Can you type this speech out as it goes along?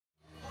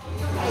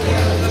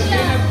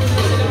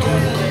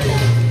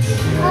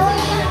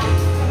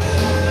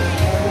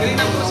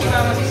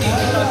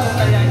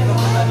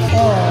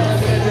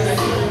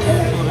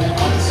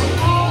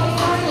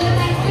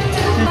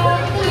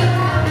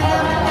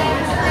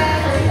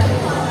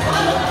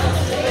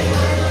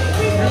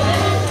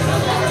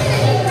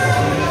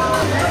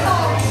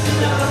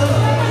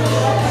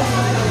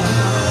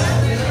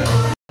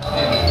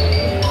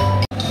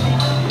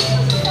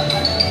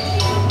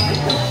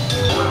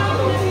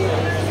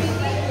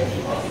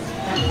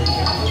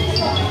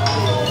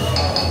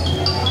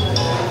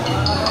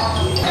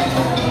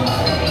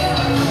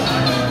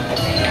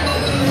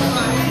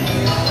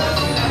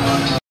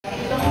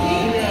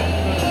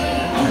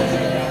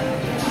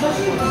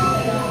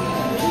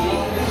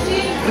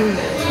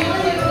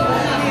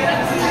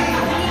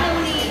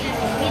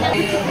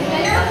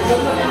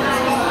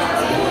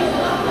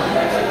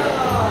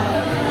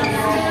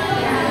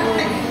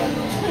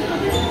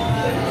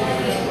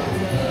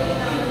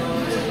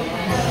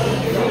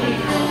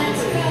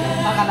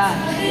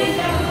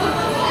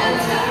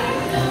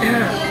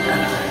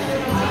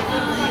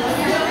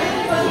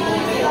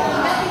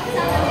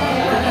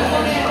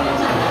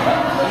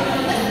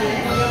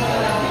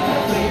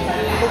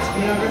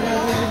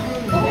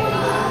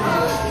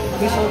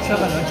May suot siya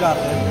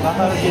jacket.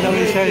 Baka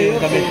ginawin siya yung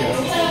damit niya.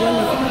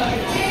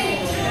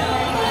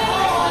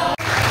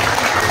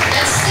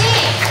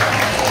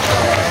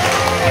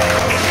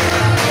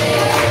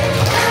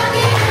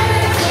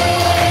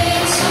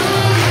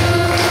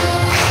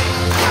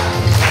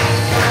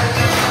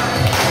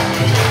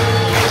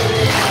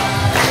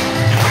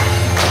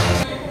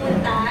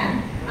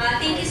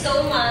 Thank you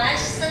so much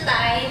sa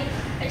time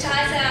at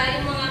saka sa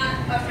yung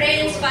mga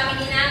friends,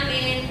 family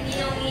namin,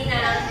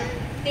 ninong-ina.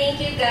 Thank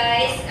you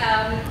guys.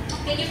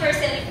 Thank you for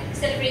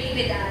celebrating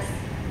with us.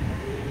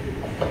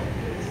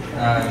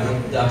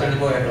 Good afternoon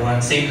po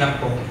everyone. Same lang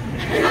po.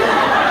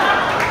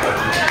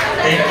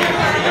 Thank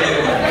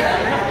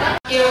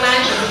you.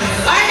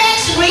 Our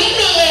next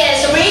briefing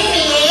is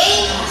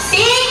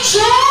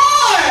picture!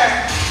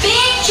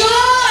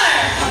 Picture!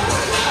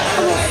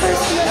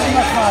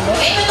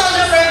 May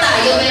photographer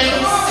tayo, pero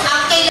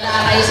acting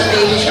na kayo sa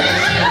baby shower.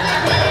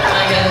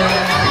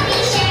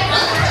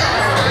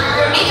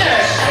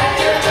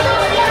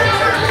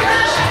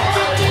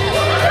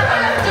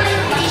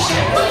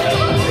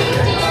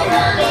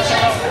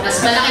 Mas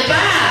malaki pa!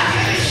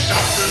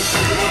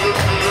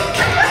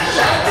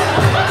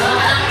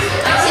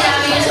 Ang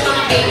sinabi niyo sa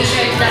mga baby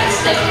shirt dance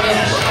step niyo.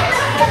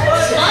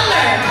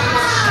 Smaller!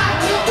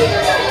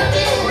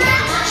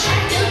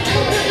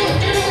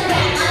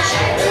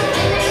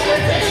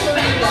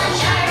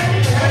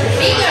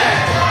 Bigger!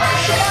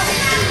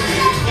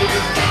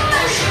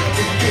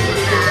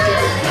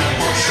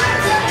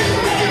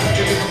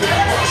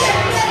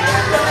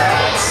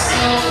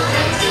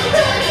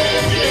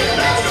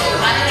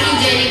 Parang yung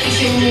jellyfish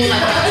yung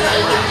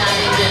album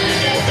natin dyan.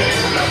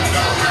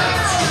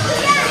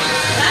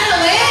 Run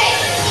away!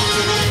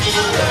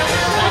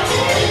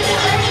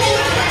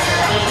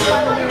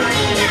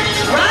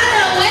 Run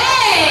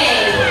away!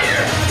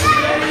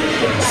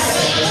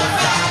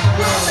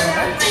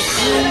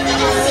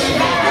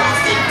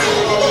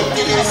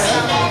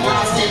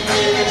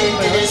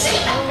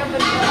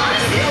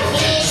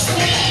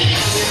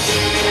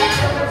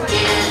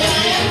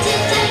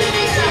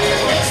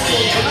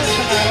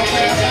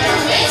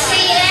 It's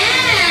the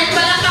end!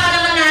 Palakpakan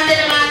naman natin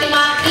ang ating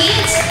mga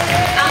kids.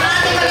 Ang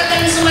ating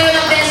magagaling sumayo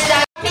ng best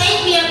dad.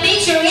 Paint me a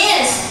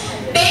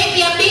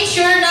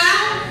picture na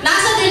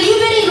nasa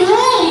delivery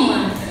room.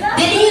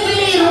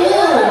 Delivery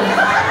room.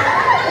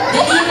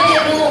 Delivery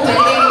room. Pwede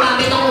kayo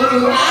gumamit ng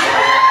upuan.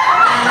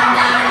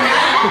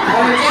 Dahan-dahan.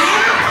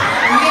 Alright?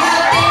 We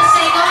have 10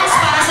 seconds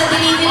para sa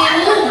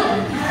delivery room.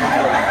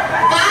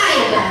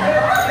 5,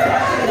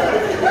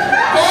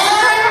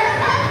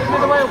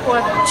 4,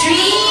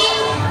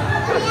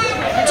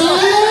 3, 2,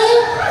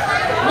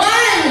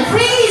 1.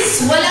 Freeze!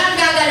 Walang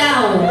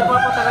gagalaw.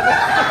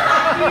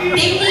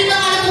 Tingnan na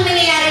ano itong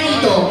nangyayari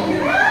dito.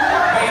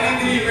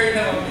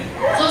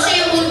 So siya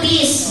yung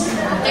buntis.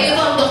 Kayo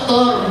ba ang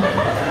doktor?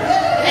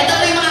 Ito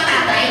po yung mga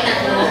tatay,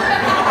 tatlo.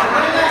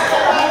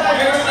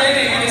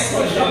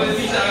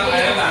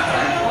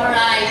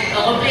 Alright,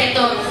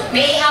 kompleto.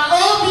 May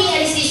OB,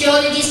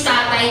 anesthesiologist,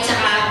 tatay,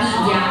 tsaka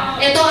media.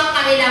 Ito ang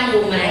kanilang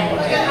woman.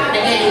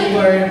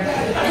 Nag-deliver.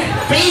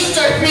 Freeze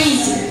or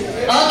freeze.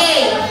 Okay.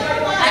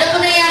 Ano po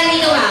nangyayari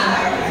dito, ma'am?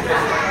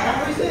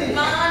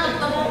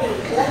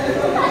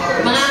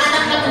 Mga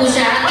anak na po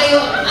siya. At kayo,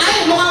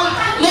 ay, mukhang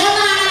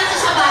mga anak siya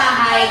sa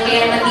bahay.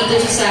 Kaya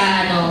nandito siya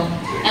sa,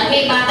 at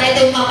may bata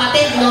ito yung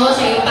kapatid, no?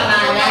 Siya yung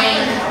panganay.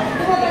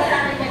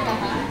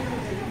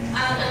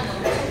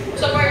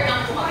 Support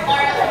lang po.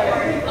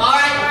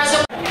 Alright, para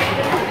support. 5,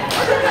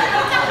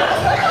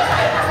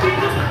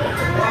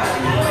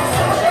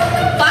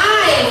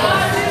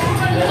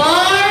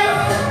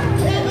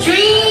 4, 3,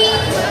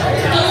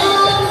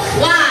 2,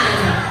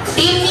 1.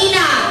 Team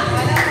Nina.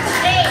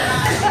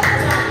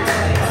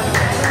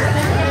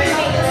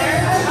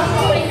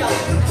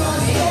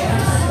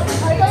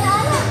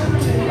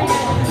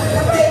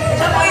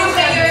 Sa po yung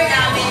favorite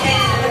namin.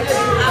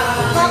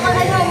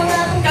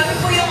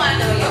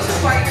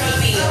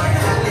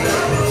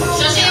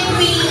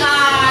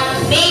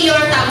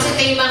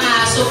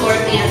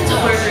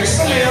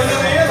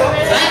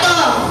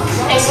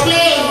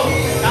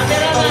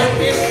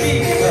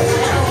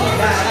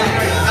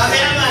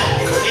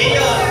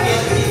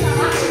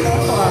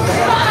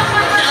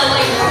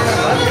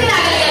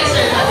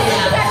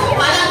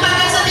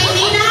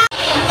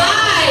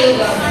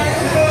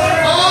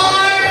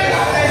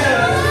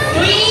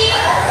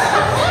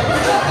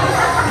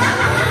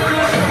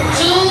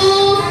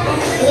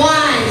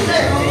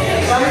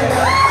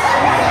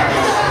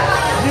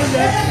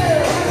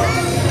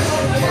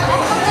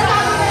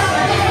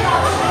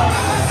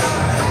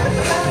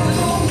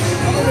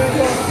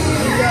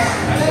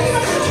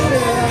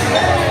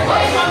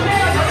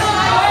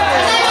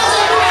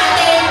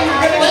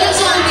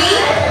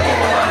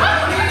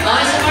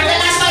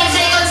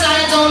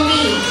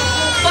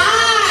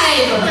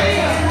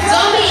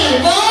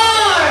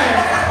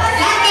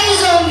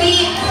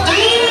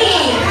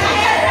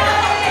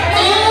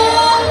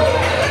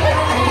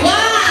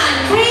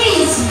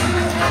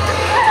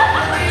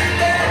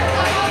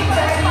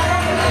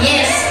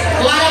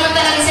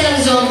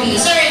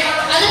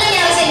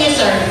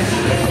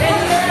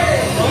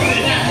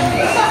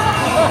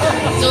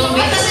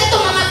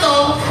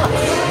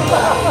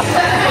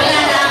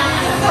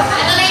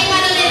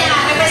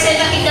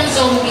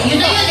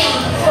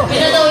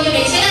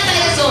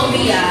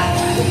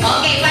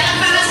 Okay,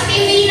 palakpakan sa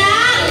Team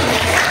Ninang.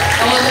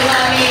 Oh,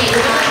 dumami.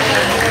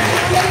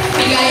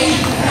 Bigay.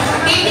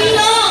 Team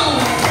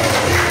Ninong.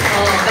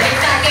 Oh, balik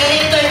sa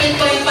kayo yung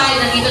 13.5.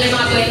 Nandito na yung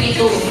mga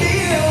 22.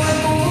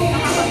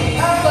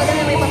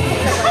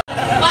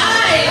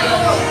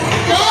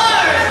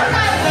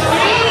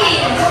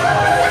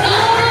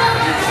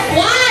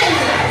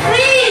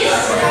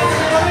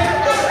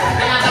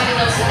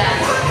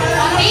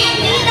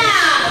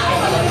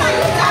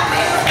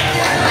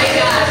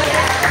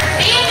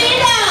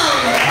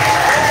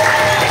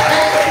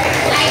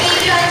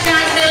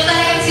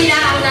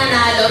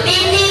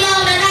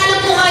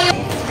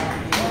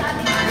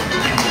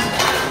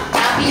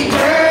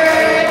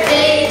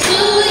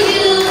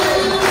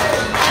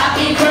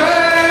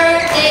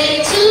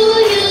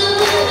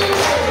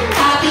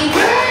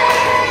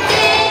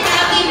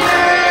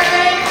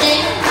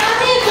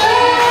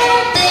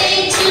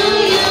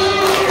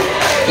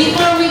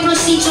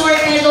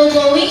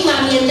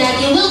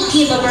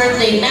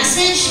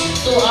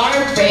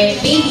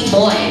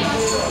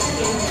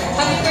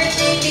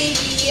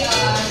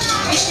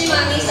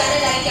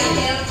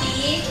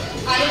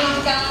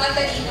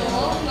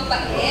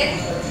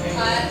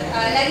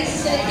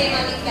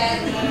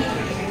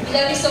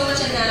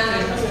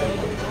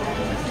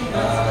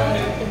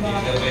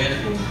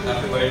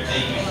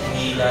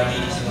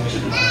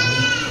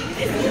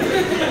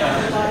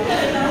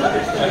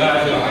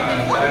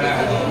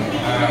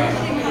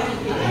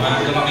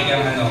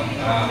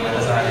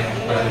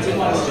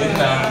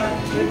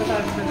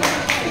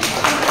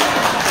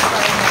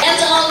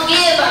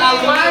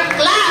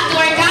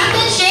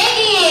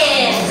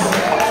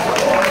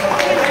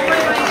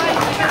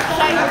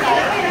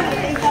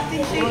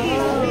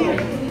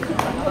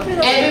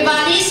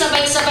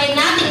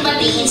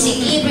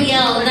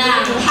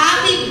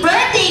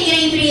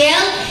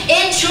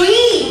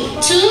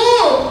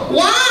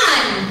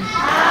 1